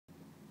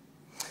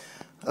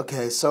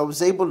Okay, so I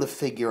was able to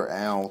figure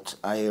out,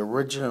 I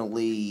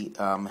originally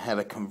had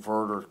a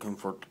converter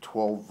convert to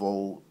 12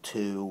 volt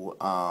to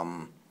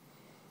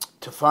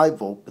 5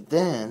 volt, but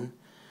then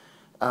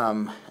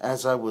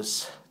as I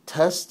was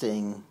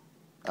testing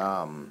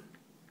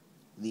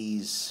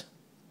these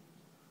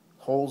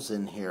holes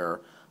in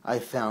here, I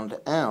found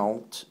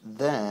out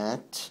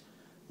that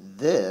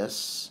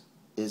this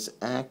is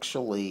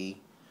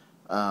actually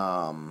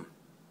 5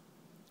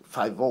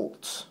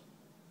 volts.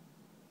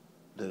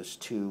 Those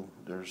two,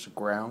 there's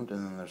ground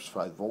and then there's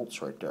 5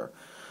 volts right there.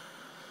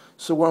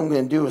 So what I'm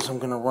going to do is I'm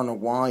going to run a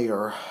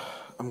wire.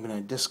 I'm going to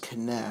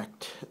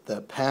disconnect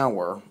the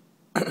power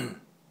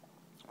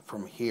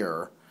from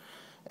here,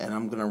 and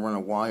I'm going to run a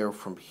wire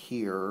from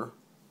here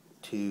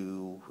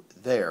to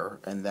there,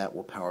 and that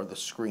will power the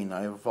screen.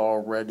 I have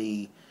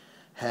already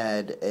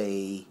had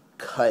a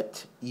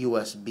cut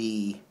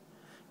USB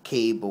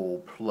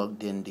cable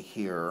plugged into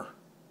here,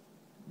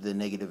 the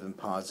negative and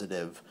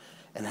positive,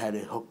 and had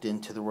it hooked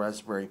into the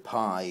Raspberry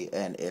Pi,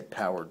 and it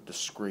powered the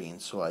screen.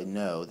 So I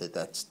know that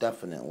that's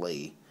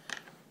definitely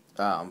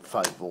 5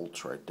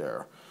 volts right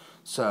there.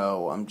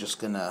 So I'm just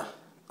gonna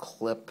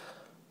clip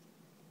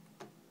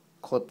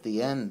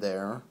the end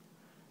there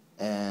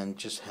and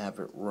just have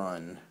it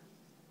run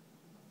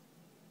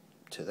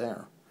to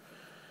there.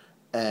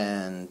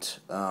 And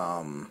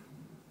I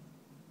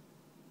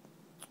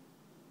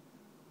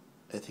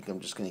think I'm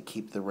just going to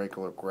keep the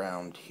regular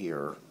ground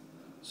here.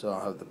 So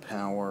I'll have the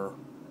power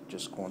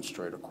just going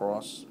straight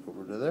across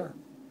over to there.